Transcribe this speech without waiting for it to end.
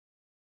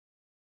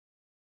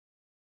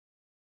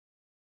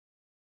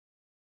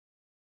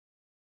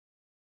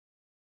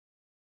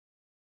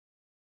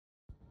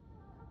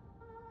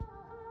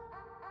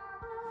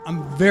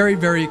I'm very,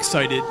 very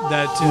excited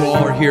that you all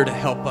are here to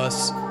help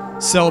us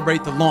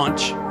celebrate the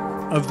launch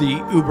of the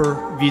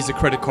UberVISA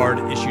credit card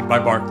issued by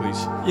Barclays.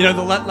 You know,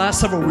 the last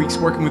several weeks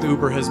working with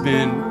Uber has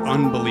been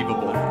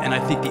unbelievable, and I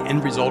think the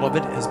end result of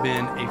it has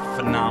been a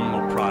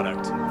phenomenal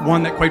product.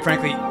 One that, quite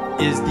frankly,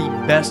 is the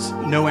best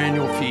no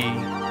annual fee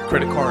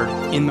credit card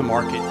in the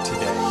market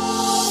today.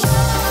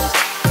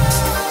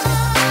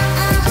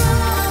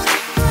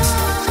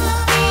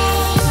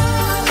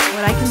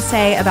 What I can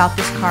say about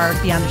this card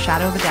beyond a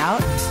shadow of a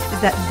doubt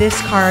is that this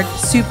card,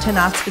 soup to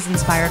nuts, is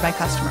inspired by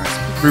customers.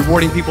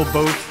 Rewarding people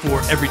both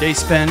for everyday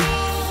spend,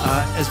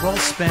 as well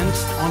as spend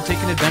on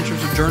taking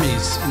adventures or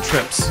journeys and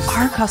trips.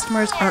 Our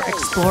customers are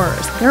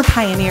explorers. They're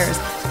pioneers.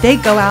 They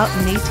go out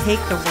and they take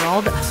the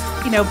world,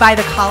 by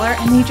the collar,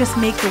 and they just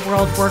make the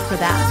world work for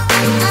them.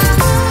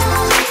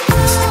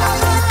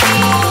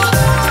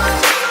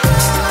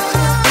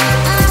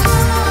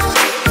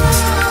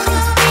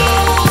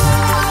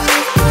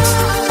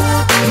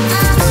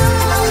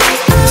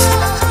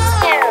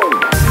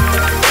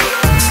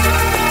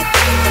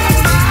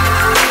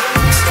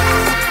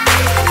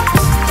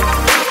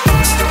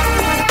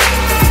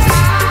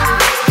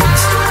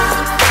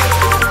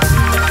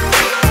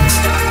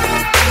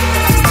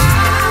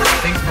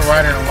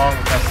 Riding along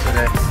with us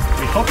today.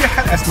 We hope you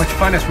had as much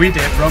fun as we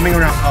did roaming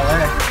around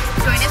LA.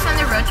 Join us on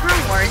the road to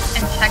rewards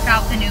and check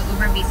out the new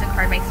UberVISA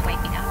card by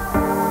swiping up.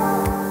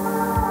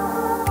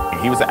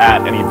 He was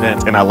at an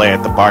event in LA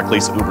at the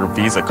Barclays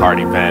UberVISA card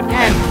event.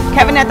 And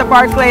Kevin at the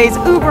Barclays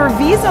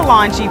UberVISA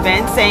launch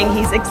event saying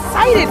he's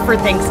excited for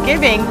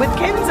Thanksgiving with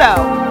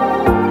Kenzo.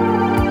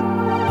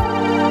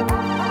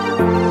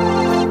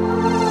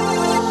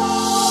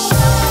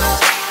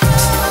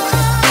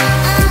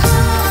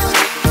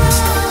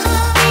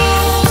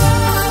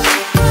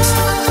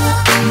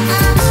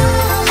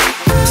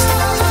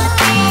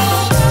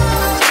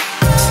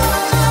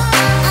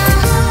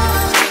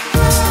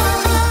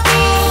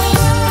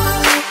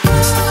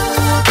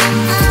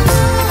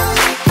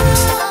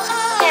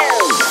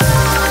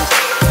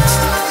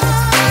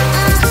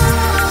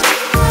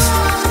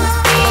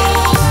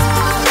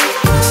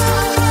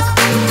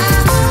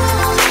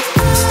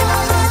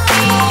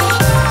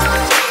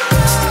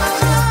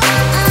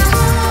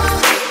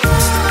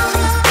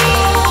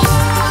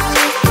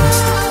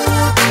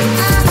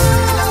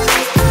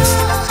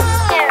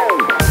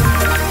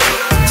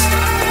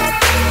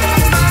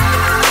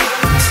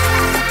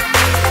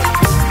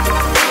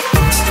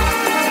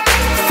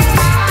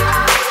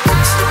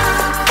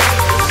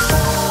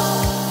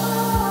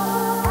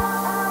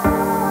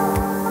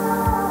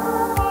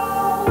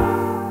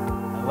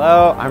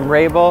 Hello, I'm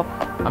Rabel.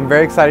 I'm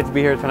very excited to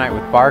be here tonight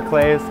with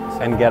Barclays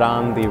and get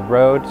on the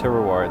road to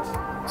rewards.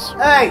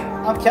 Hey,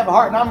 I'm Kevin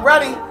Hart and I'm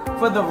ready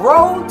for the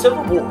road to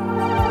rewards.